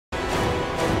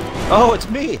Oh, it's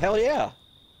me. Hell yeah.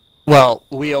 Well,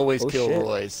 we always Oh, kill shit.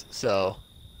 Roy's, so...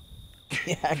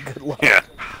 Yeah, good luck. Yeah.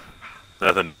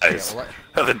 Nothing dies. Yeah,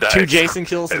 Nothing dies. Two Jason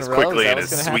kills in as a row? quickly Is that and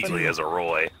what's as gonna happen? sweetly as a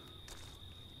Roy.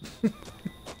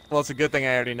 Well, it's a good thing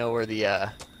I already know where the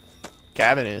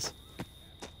cabin is.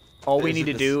 All we Is need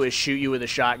it to this- do is shoot you with a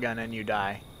shotgun and you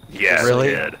die. Yeah,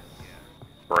 Really? Dead.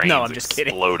 Brains No, I'm just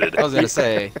kidding. exploded. I was gonna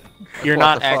say. You're What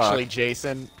not the fuck? actually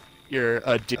Jason. You're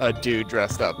a dude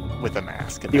dressed up with a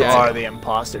mask. And You that's are it. the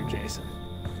imposter, Jason.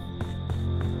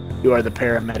 You are the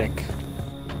paramedic.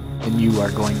 And you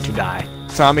are going to die.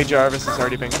 Tommy Jarvis has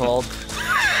already been called.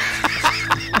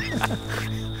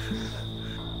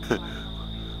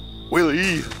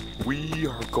 Willie, we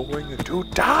are going to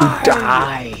die.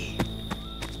 Die!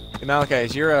 Malachi,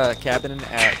 is your cabin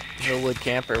at Hillwood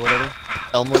Camp or whatever?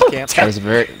 Elmwood Camp? That is a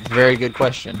very, very good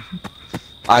question.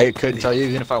 I couldn't tell you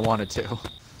even if I wanted to.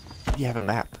 You have a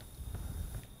map.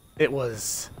 It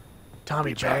was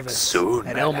Tommy Be back Jarvis soon,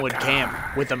 at Elmwood Malachi.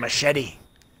 Camp with a machete.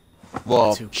 Well,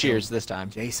 That's who cheers this time.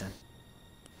 Jason.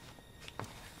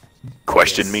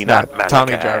 Question me not, Malachi.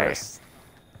 Tommy Jarvis.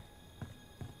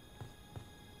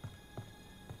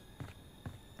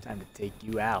 Time to take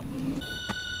you out.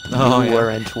 Oh, You yeah.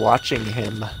 weren't watching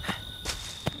him.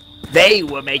 They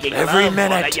were making Every love while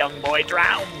minute. a young boy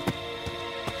drowned.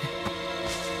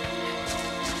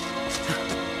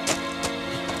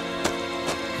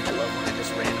 I love when I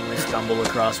just randomly stumble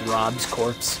across Rob's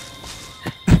corpse.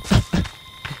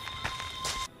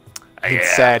 It's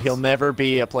Yeah. sad. He'll never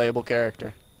be a playable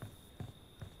character.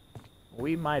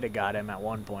 We might have got him at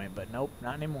one point, but nope,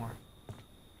 not anymore.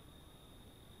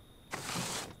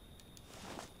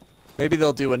 Maybe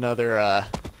they'll do another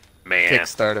Man,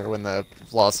 Kickstarter when the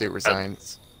lawsuit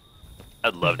resigns.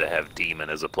 I'd love to have Demon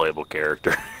as a playable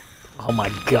character. Oh my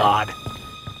god.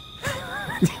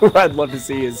 What I'd love to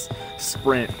see is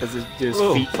sprint as his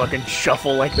Ooh. feet fucking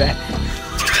shuffle like that.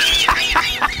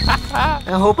 I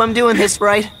hope I'm doing this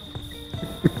right.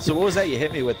 So what was that you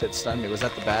hit me with that stunned me? Was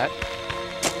that the bat?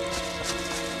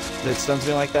 That stuns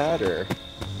me like that, or?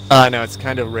 No, it's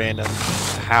kind of random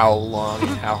how long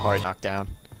and how hard knockdown.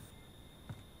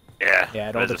 Yeah. Yeah,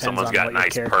 it all but if depends someone's on got what your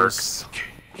nice character's- perks.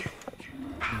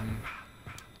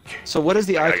 So what does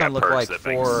the I got icon look perks like that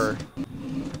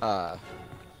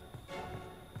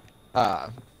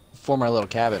for my little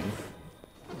cabin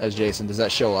as Jason? Does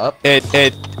that show up? It's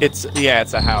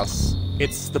a house.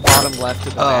 It's the bottom left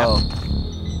of the map.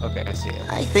 Oh, okay, I see it.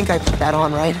 I think I put that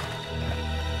on right.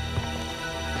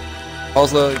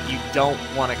 Also, you don't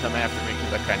want to come after me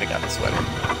because I kind of got the sweater.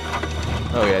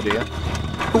 Oh yeah, do you?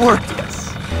 It worked. Yes.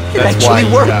 It That's why actually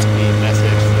you worked. got the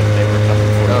message that they were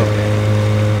coming for you. Okay.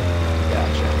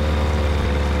 Gotcha.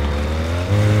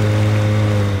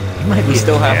 You might We be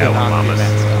still have Yeah, the well, non Mama's-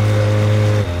 that stuff.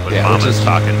 When Yeah, which Mama's is-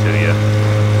 talking to you.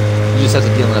 You just have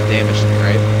to deal enough damage to me,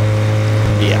 right?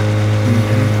 Yeah.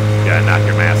 Gotta knock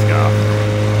your mask off.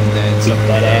 And then beat something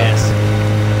that ass.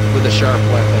 with a sharp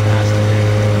weapon has to be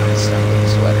when I'm stunned with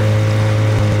a sweater.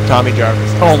 Tommy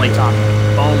Jarvis. Only Tommy.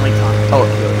 Only Tommy. Oh,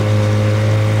 it killed you.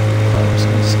 I'm just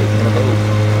gonna stick in a boat.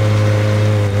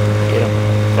 Get him.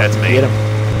 That's me. Get him.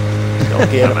 Don't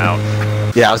get I'm him.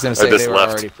 out. Yeah, I was gonna say just they were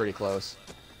left. already pretty close.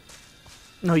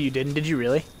 No, you didn't. Did you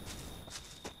really?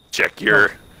 Check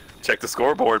the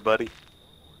scoreboard, buddy.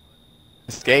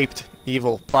 Escaped.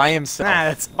 Evil. By himself. Ah,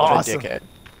 that's What a awesome. dickhead.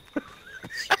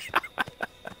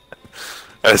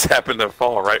 I just happened to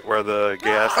fall right where the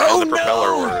gas and the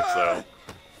propeller were, so.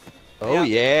 Oh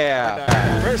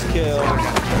yeah! First kill.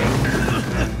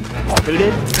 Who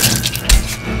did?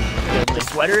 The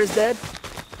sweater is dead?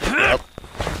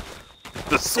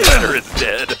 The sweater is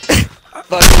dead.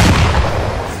 Fuck.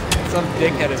 Some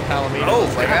dickhead is Palomino. Oh,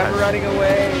 It's like, God. I'm running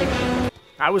away.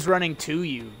 I was running to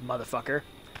you, motherfucker.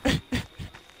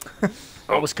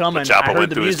 Oh, was coming. Choppa I heard went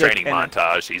the through his music training and-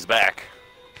 montage. He's back.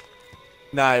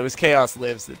 Nah, it was Chaos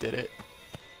Lives that did it.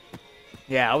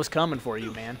 Yeah, I was coming for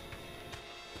you, man.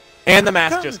 And the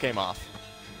mask just came off.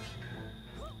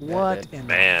 What did. in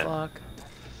Man. the fuck?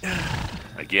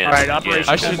 Again. Alright, again. Operation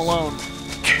I Home should- Alone.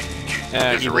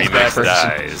 His Evil's remix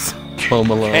back. dies. Home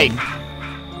Alone. Hey.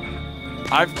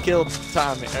 I've killed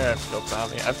Tommy.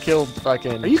 I've killed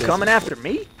fucking. Are you Jason. coming after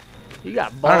me? You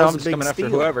got I balls don't know. I'm of just big coming after steel.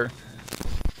 whoever.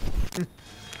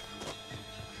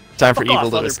 Time for Fuck off, Evil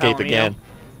to Father escape Palomino. again.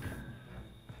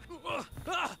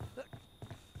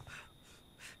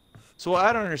 So what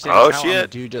I don't understand Oh, is how I'm a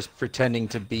shit. dude just pretending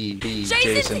to be Jason's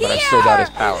Jason, but here! I've still got his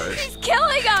powers. He's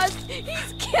killing us!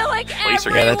 He's killing Police are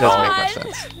everyone! Yeah, that does make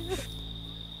more sense.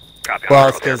 Copy on Well, the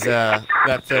it's because road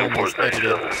that film was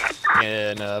edited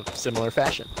in a similar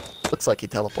fashion. Looks like he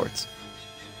teleports.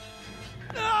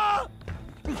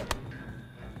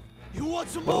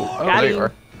 Oh, Got there you him.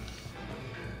 are.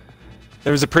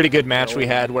 There was a pretty good match we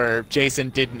had where Jason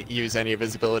didn't use any of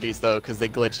his abilities though, because they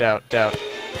glitched out.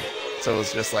 So it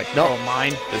was just like, no,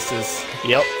 mine. This is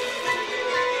yep.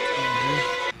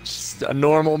 Just a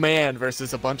normal man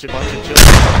versus a bunch of children.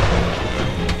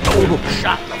 Oh,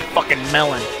 shot in the fucking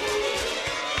melon.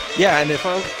 Yeah, and if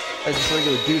I was just a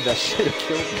regular dude, that should have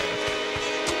killed me.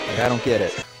 Like, I don't get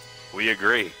it. We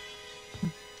agree.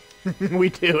 We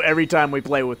do every time we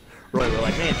play with Roy. We're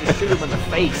like, man, just shoot him in the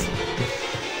face.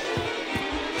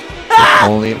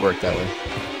 Only it worked that way.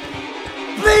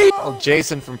 Well,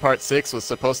 Jason from Part 6 was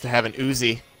supposed to have an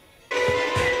Uzi.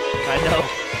 I know.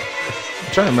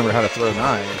 I'm trying to remember how to throw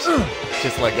knives.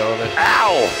 Just let go of it.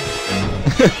 Ow!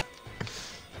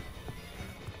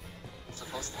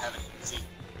 Supposed to have an Uzi.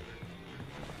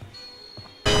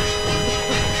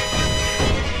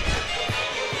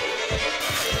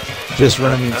 Just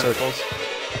running in circles.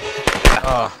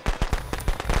 Ah.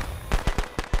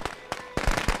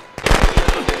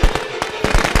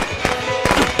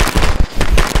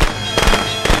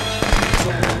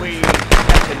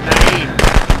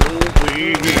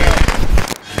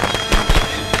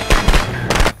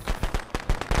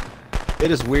 It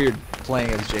is weird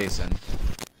playing as Jason.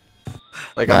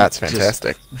 Like That's I'm just-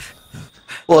 fantastic.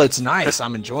 well, it's nice.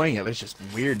 I'm enjoying it. But it's just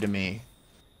weird to me.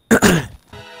 You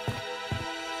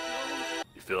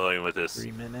feeling with this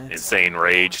 3 minutes. insane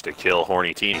rage to kill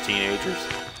horny teenagers?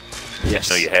 Yes.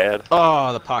 No, you had.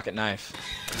 Oh, the pocket knife.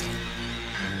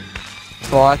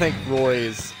 Well, I think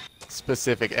Roy's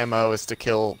specific MO is to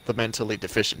kill the mentally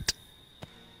deficient.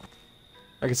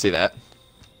 I can see that.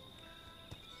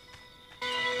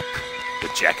 The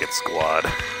Jacket Squad.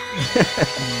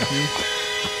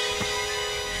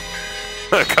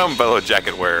 Combo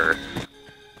jacket wearer.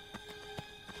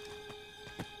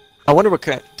 I wonder what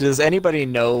kind. Does anybody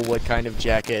know what kind of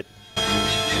jacket he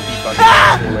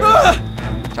fucking wears?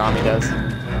 Tommy does.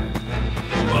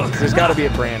 'Cause there's got to be a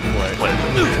brand for it. What?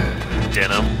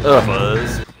 Denim. Ugh.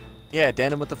 Fuzz. Yeah,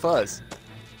 denim with the fuzz.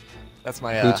 That's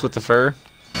my Boots with the fur.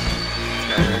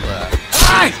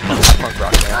 punk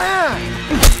rock band.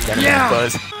 Denim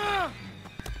with the fuzz.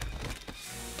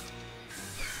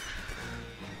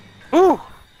 Woo!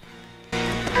 I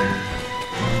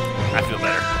feel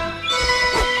better.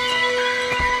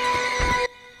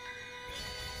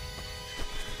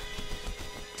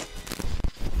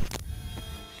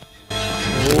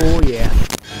 Oh, yeah.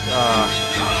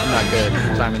 I'm not good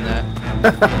at timing that.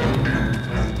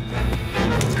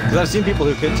 Because I've seen people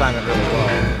who could time it really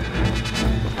well.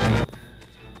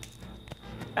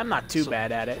 I'm not too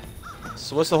bad at it.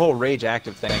 So what's the whole rage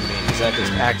active thing mean? Does that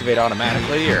just activate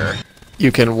automatically, or?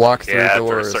 You can walk through Yeah,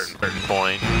 doors. for a certain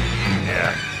point.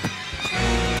 Yeah.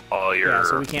 All your Yeah,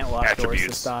 so we can't lock doors to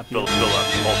attributes stop you. build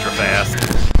up ultra fast.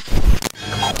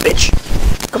 Come on, bitch.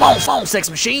 Come on, phone sex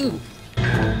machine.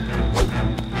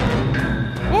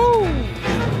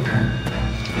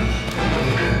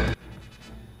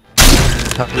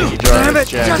 He drives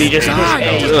Jack. He just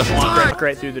Ugh. walked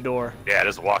right through the door. Yeah,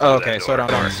 just walk Oh, through okay, that so I door.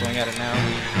 don't have to swing at it now.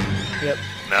 Yep.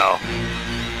 No.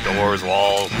 Doors,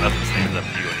 walls, nothing stands up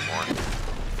to you anymore.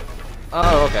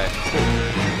 Oh, okay.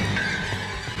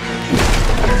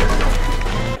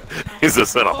 He's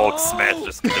just in a Hulk smash,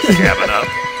 just gabbing up.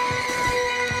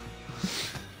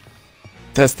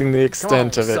 Testing the Come on,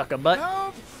 extent of it. suck a butt.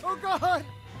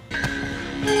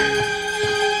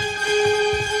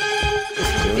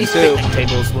 These Two. picnic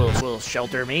tables will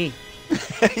shelter me.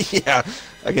 Yeah,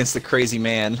 against the crazy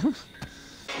man.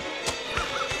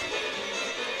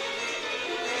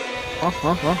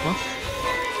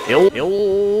 The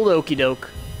old okey doke.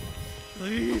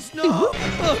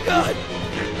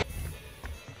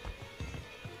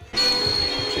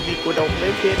 Shaniqua don't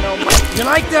live here no more. You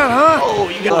like that, huh? Oh,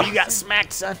 you got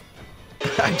smacked, son.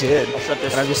 I did. I'll shut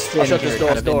this. And I'm just I'll standing shut this here door's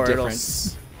kind of door. It'll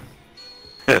indifferent.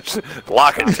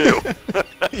 Lock it too.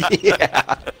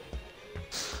 Yeah.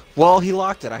 Well, he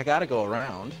locked it. I gotta go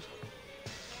around.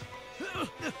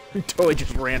 totally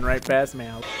just ran right past me.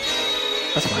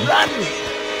 That's fine. Run!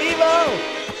 Evo!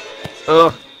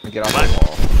 Ugh. Let me get off the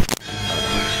wall.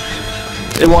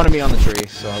 It wanted me on the tree,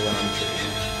 so I went on the tree.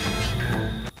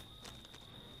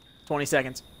 20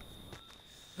 seconds.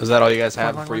 Is that all you guys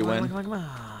have before you win? Come on.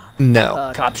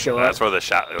 No. Cops show up. That's where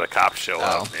the cops show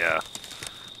up. Yeah.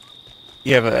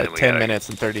 You have And we 10 gotta- minutes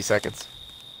and 30 seconds.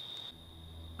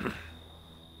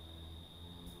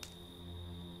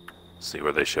 See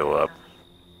where they show up.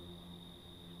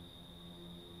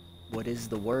 What is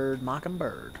the word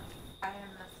mockingbird?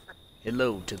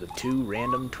 Hello to the 2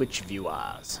 random Twitch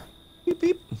viewers.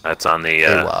 That's on the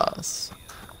It was.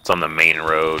 it's on the main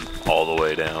road all the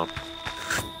way down.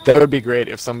 That would be great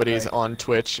if somebody's on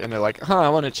Twitch and they're like, huh, I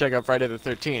want to check out Friday the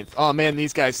 13th. Oh man,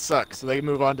 these guys suck. So they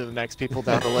move on to the next people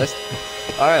down the list.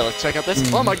 Alright, let's check out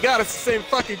this. Oh my god, it's the same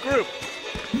fucking group!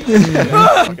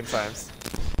 Fucking times.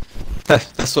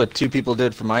 That's what 2 people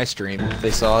did for my stream.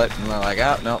 They saw it and they're like,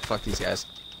 oh, no, fuck these guys.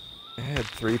 I had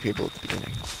 3 people at the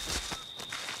beginning.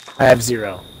 I have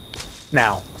 0.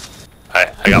 Now. I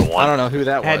got 1. I don't know who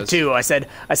that I had was. 2. I said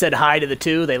hi to the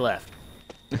 2, they left.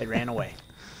 They ran away.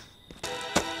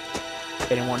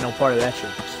 They didn't want no part of that shit.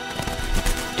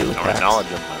 Don't acknowledge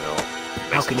them.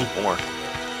 How can he? More.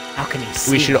 How can he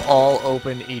see? We should all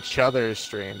open each other's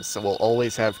streams, so we'll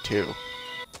always have 2.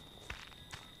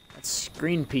 That's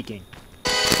screen peeking.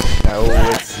 No,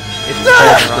 it's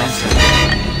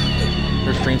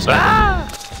Her stream's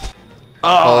not.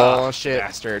 Oh shit,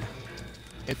 bastard.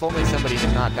 If only somebody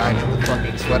had not died in the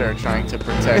fucking sweater trying to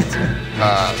protect,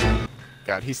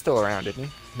 God, he's still around, isn't he?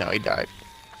 No, he died.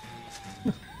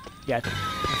 Yeah,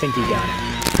 I think he got it.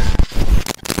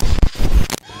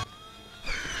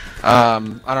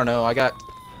 I don't know. I got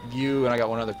you and I got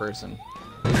one other person.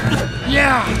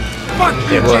 Yeah! Fuck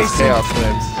you, It was Jason! Chaos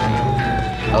Lives.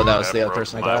 Oh, that was the That other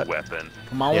person I broke got. my weapon.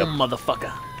 Come on, Yep.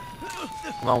 motherfucker.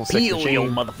 I'm almost 6 Peel your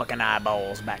machine. motherfucking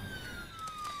eyeballs back.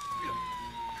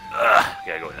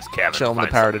 Gotta go in this cabin. Show him the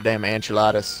find power to damn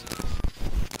enchiladas.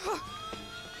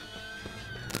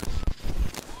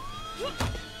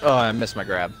 Oh, I missed my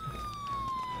grab.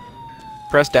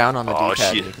 Press down on the Oh,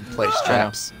 D-pad shit. and you can place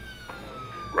traps. some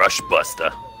Rush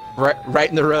Buster. Right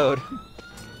in the road.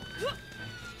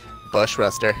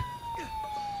 Bushbuster.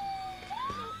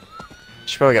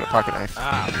 She probably got a pocket knife.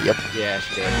 Yep. Yeah,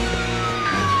 she did.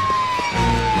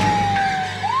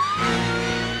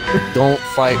 Don't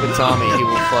fight with Tommy, he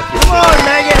will fuck your Come shit on,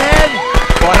 Megahead!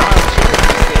 Well, I don't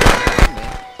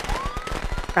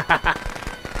have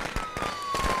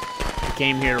shit. He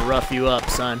came here to rough you up,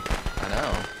 son. I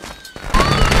know.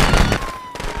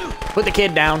 Put the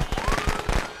kid down. Kid,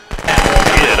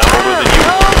 I'm older than you.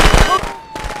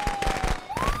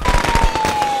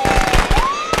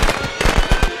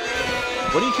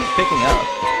 What do you keep picking up?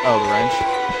 Oh, the wrench.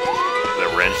 The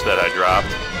wrench that I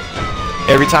dropped.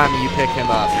 Every time you pick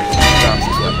him up, he drops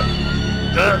his weapon.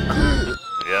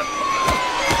 Yeah.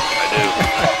 I do.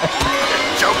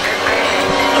 You're joking me.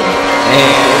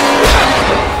 And